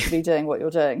media and to be doing what you're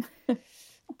doing?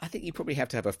 I think you probably have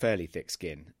to have a fairly thick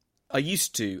skin. I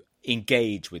used to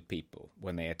engage with people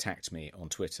when they attacked me on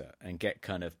Twitter and get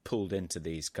kind of pulled into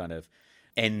these kind of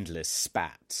endless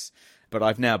spats. But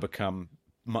I've now become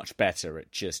much better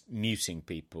at just muting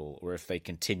people, or if they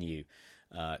continue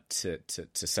to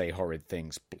say horrid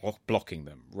things, blocking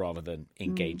them rather than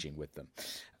engaging with them.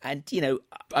 And,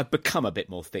 I've become a bit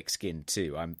more thick-skinned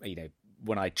too.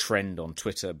 When I trend on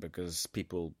Twitter because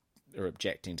people are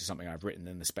objecting to something I've written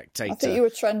in The Spectator. I think you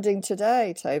were trending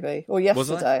today, Toby, or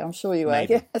yesterday. I'm sure you were.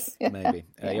 Maybe. Yes. Maybe.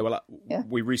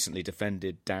 We recently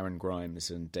defended Darren Grimes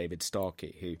and David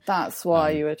Starkey, who that's why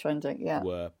you were trending. Yeah,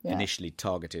 were initially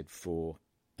targeted for.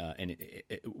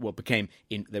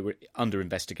 They were under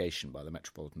investigation by the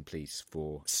Metropolitan Police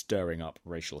for stirring up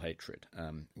racial hatred,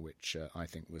 which I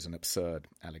think was an absurd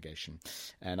allegation.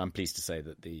 And I'm pleased to say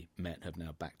that the Met have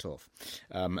now backed off.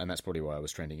 And that's probably why I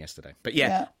was trending yesterday. But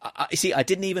I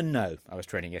didn't even know I was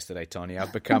trending yesterday, Tanya.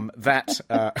 I've become that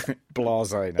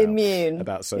blasé now immune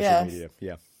about social media.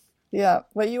 Yeah. Yeah,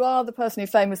 well, you are the person who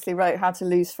famously wrote How to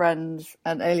Lose Friends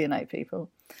and Alienate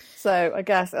People. So I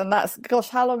guess, and that's, gosh,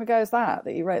 how long ago is that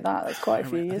you wrote that? That's quite a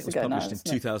few years ago now. It was published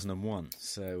in 2001,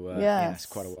 so yes. It's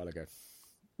quite a while ago.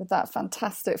 With that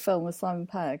fantastic film with Simon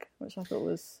Pegg, which I thought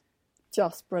was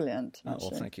just brilliant. Oh,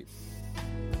 well, thank you.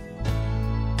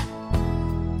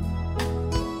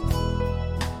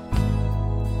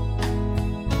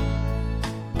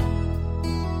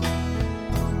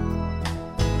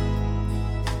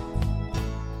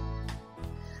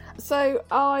 So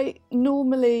I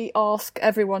normally ask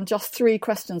everyone just 3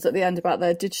 questions at the end about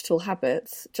their digital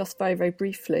habits, just very, very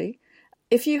briefly.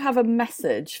 If you have a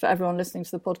message for everyone listening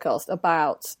to the podcast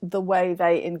about the way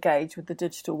they engage with the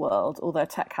digital world or their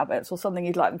tech habits or something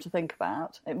you'd like them to think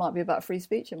about, it might be about free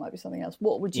speech, it might be something else.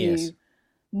 What would you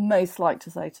most like to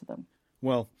say to them?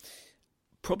 Well,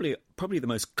 probably the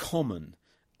most common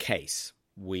case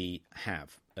we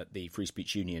have at the Free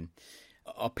Speech Union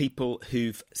are people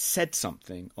who've said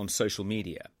something on social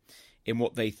media in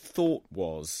what they thought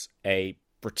was a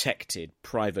protected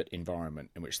private environment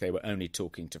in which they were only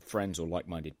talking to friends or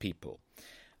like-minded people,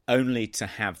 only to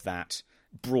have that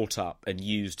brought up and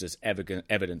used as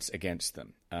evidence against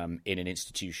them in an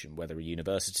institution, whether a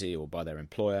university or by their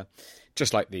employer,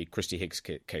 just like the Christy Higgs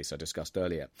case I discussed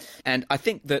earlier. And I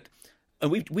think that,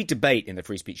 and we debate in the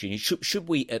Free Speech Union, should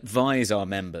we advise our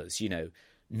members,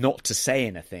 not to say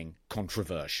anything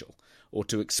controversial or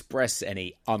to express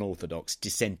any unorthodox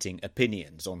dissenting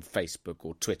opinions on Facebook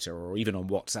or Twitter or even on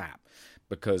WhatsApp,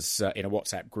 because in a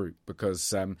WhatsApp group,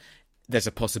 because there's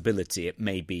a possibility it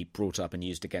may be brought up and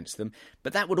used against them.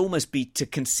 But that would almost be to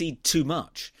concede too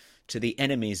much to the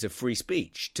enemies of free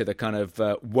speech, to the kind of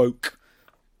woke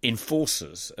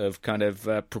enforcers of kind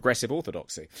of progressive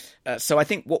orthodoxy. So I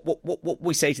think what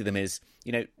we say to them is,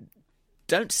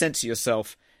 don't censor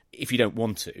yourself if you don't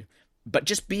want to, but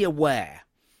just be aware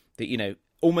that,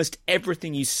 almost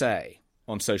everything you say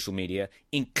on social media,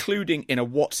 including in a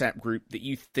WhatsApp group that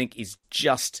you think is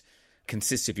just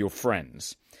consists of your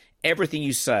friends, everything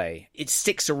you say, it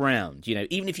sticks around.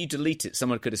 Even if you delete it,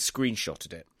 someone could have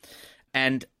screenshotted it.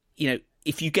 And,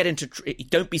 if you get into,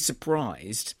 don't be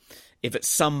surprised if at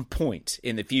some point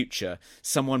in the future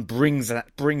someone brings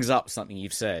up something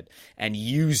you've said and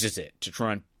uses it to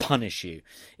try and punish you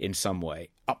in some way,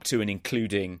 up to and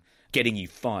including getting you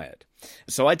fired.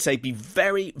 So I'd say be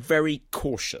very, very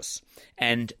cautious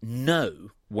and know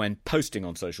when posting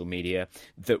on social media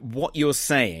that what you're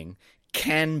saying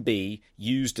can be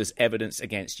used as evidence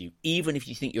against you, even if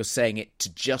you think you're saying it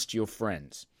to just your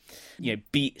friends.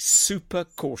 Be super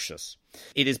cautious.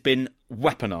 It has been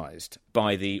weaponized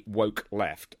by the woke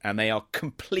left, and they are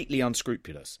completely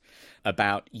unscrupulous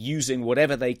about using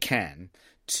whatever they can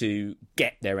to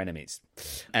get their enemies.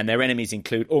 And their enemies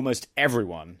include almost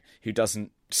everyone who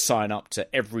doesn't sign up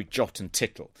to every jot and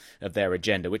tittle of their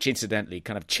agenda, which incidentally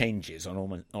kind of changes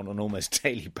on an almost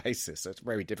daily basis. So it's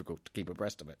very difficult to keep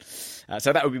abreast of it.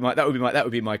 So that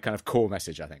would be my kind of core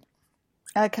message, I think.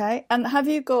 Okay. And have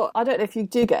you got, I don't know if you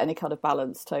do get any kind of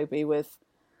balance, Toby, with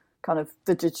kind of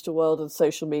the digital world and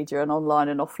social media and online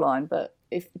and offline, but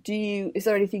is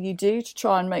there anything you do to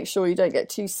try and make sure you don't get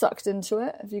too sucked into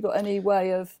it? Have you got any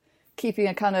way of keeping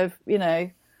a kind of,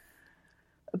 a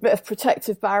bit of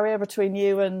protective barrier between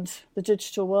you and the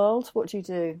digital world? What do you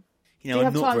do? Do you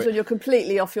have times when you're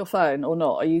completely off your phone or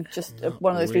not? Are you just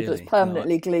one of those people that's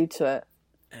permanently glued to it?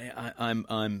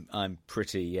 I'm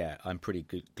pretty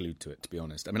glued to it, to be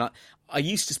honest. I mean, I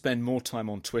used to spend more time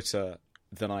on Twitter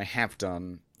than I have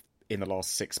done in the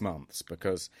last 6 months,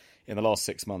 because in the last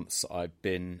 6 months I've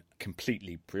been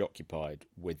completely preoccupied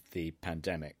with the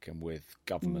pandemic and with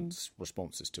government's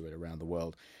responses to it around the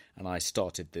world. And I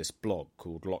started this blog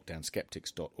called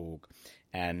lockdownskeptics.org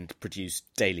and produced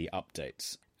daily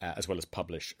updates as well as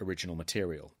publish original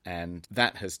material. And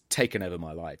that has taken over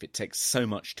my life. It takes so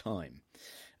much time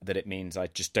that it means I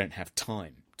just don't have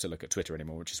time to look at Twitter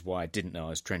anymore, which is why I didn't know I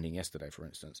was trending yesterday, for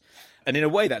instance. And in a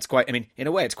way, it's quite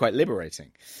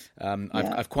liberating.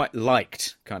 I've quite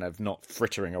liked kind of not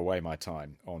frittering away my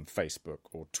time on Facebook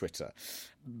or Twitter.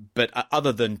 But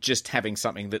other than just having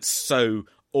something that's so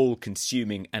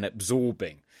all-consuming and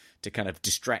absorbing to kind of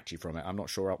distract you from it, I'm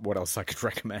not sure what else I could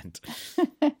recommend.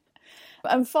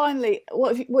 And finally,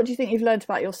 what do you think you've learned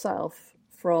about yourself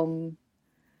from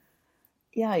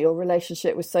your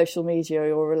relationship with social media,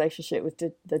 your relationship with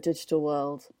the digital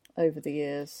world over the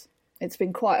years? It's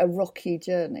been quite a rocky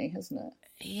journey, hasn't it?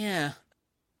 Yeah.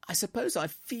 I suppose I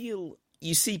feel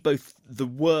you see both the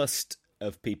worst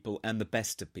of people and the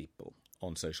best of people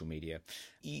on social media.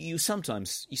 You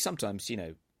sometimes,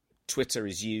 Twitter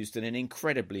is used in an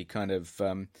incredibly kind of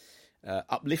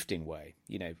uplifting way.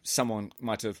 You know, someone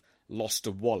might have lost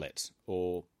a wallet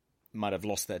or might have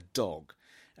lost their dog,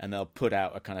 and they'll put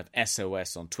out a kind of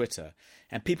SOS on Twitter,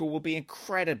 and people will be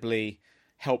incredibly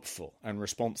helpful and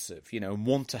responsive, you know, and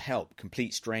want to help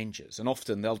complete strangers. And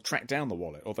often they'll track down the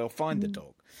wallet, or they'll find the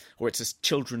dog, or it's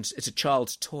a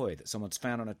child's toy that someone's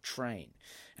found on a train,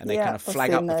 and they kind of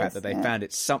flag up the fact that they found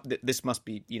it. That this must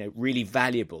be, you know, really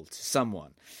valuable to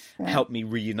someone. Help me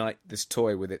reunite this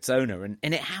toy with its owner, and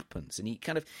it happens. And you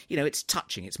kind of, you know, it's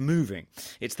touching, it's moving,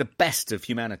 it's the best of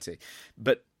humanity,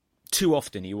 but too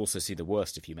often you also see the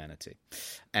worst of humanity.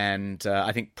 And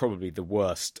I think probably the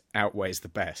worst outweighs the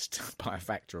best by a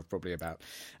factor of probably about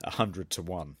 100 to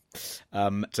 1.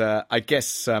 I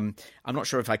guess I'm not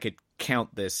sure if I could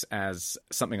count this as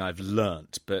something I've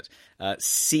learnt, but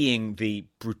seeing the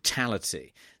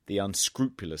brutality, the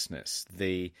unscrupulousness,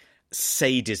 the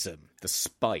sadism, the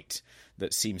spite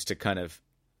that seems to kind of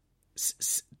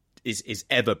is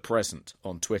ever present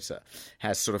on Twitter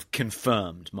has sort of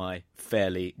confirmed my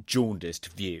fairly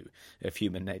jaundiced view of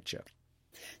human nature.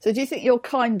 So do you think you're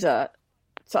kinder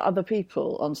to other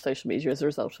people on social media as a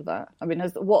result of that? I mean,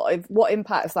 what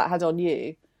impact has that had on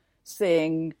you,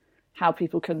 seeing how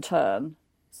people can turn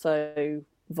so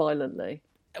violently?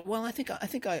 Well, I think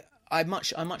I'm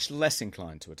much less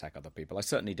inclined to attack other people. I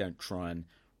certainly don't try and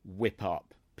whip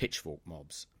up pitchfork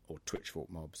mobs or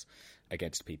twitchfork mobs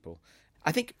against people.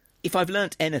 I think if I've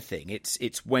learnt anything,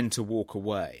 it's when to walk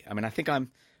away. I mean, I think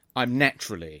I'm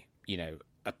naturally, you know,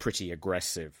 a pretty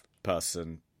aggressive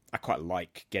person. I quite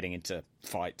like getting into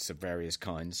fights of various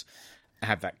kinds. I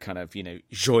have that kind of, you know,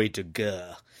 joie de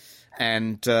guerre.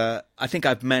 And I think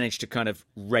I've managed to kind of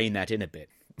rein that in a bit.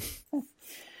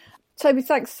 Toby,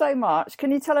 thanks so much. Can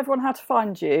you tell everyone how to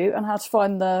find you and how to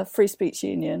find the Free Speech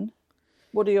Union?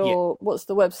 What's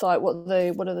the website?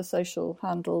 What are the social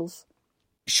handles?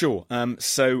 Sure.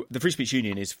 So the Free Speech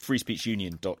Union is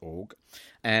freespeechunion.org,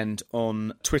 and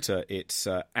on Twitter it's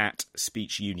at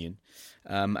Speech Union,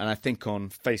 and I think on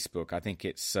Facebook I think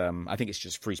it's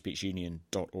just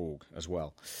freespeechunion.org as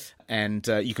well. And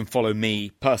you can follow me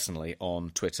personally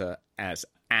on Twitter as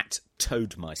at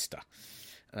Toadmeister.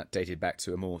 That dated back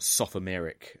to a more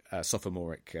sophomoric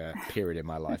period in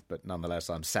my life, but nonetheless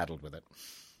I'm saddled with it.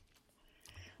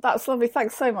 That's lovely.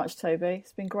 Thanks so much, Toby.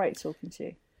 It's been great talking to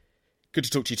you. Good to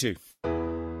talk to you too.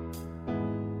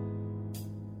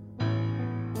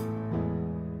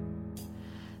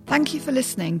 Thank you for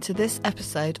listening to this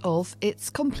episode of It's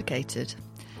Complicated.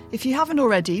 If you haven't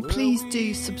already, please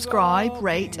do subscribe,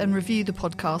 rate and review the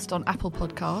podcast on Apple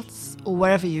Podcasts or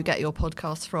wherever you get your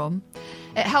podcasts from.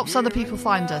 It helps other people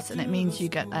find us, and it means you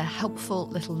get a helpful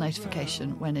little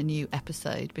notification when a new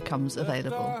episode becomes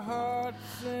available.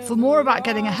 For more about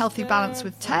getting a healthy balance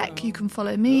with tech, you can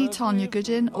follow me, Tanya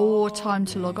Goodin, or Time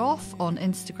to Log Off on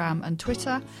Instagram and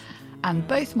Twitter. And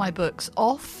both my books,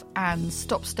 Off and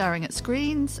Stop Staring at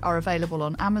Screens, are available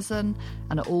on Amazon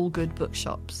and at all good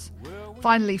bookshops.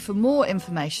 Finally, for more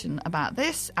information about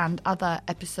this and other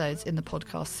episodes in the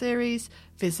podcast series,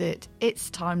 visit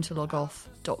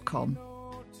itstimetologoff.com.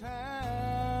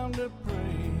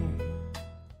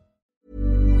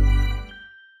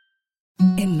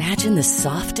 Imagine the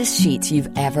softest sheets you've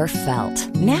ever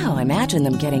felt. Now imagine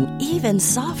them getting even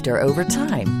softer over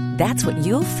time. That's what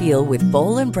you'll feel with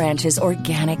Boll & Branch's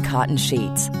organic cotton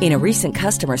sheets. In a recent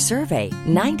customer survey,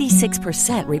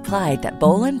 96% replied that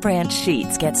Boll & Branch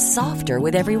sheets get softer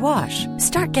with every wash.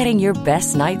 Start getting your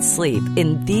best night's sleep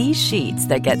in these sheets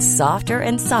that get softer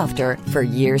and softer for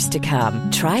years to come.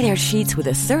 Try their sheets with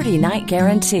a 30-night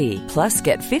guarantee. Plus,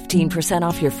 get 15%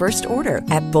 off your first order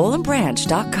at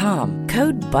bollandbranch.com.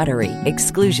 Code BUTTERY.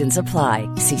 Exclusions apply.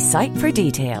 See site for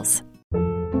details.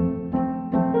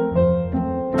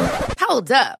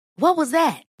 Hold up. What was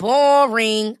that?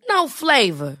 Boring. No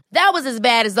flavor. That was as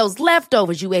bad as those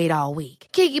leftovers you ate all week.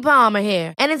 Keke Palmer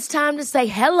here, and it's time to say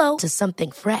hello to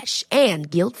something fresh and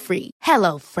guilt-free.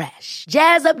 Hello Fresh.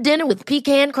 Jazz up dinner with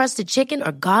pecan-crusted chicken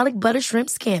or garlic butter shrimp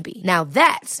scampi. Now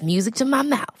that's music to my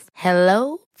mouth.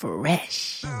 Hello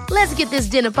Fresh. Let's get this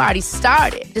dinner party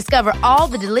started. Discover all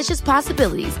the delicious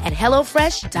possibilities at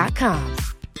HelloFresh.com.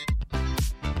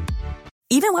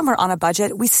 Even when we're on a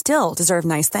budget, we still deserve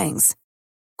nice things.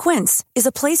 Quince is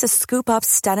a place to scoop up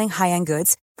stunning high-end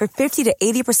goods for 50 to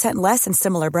 80% less than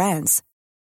similar brands.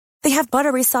 They have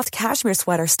buttery soft cashmere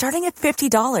sweaters starting at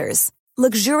 $50,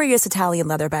 luxurious Italian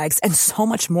leather bags, and so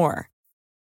much more.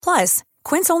 Plus,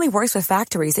 Quince only works with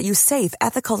factories that use safe,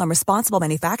 ethical, and responsible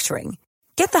manufacturing.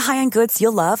 Get the high-end goods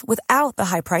you'll love without the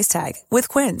high price tag with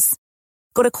Quince.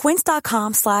 Go to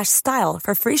quince.com/style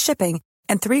for free shipping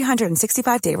and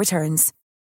 365-day returns.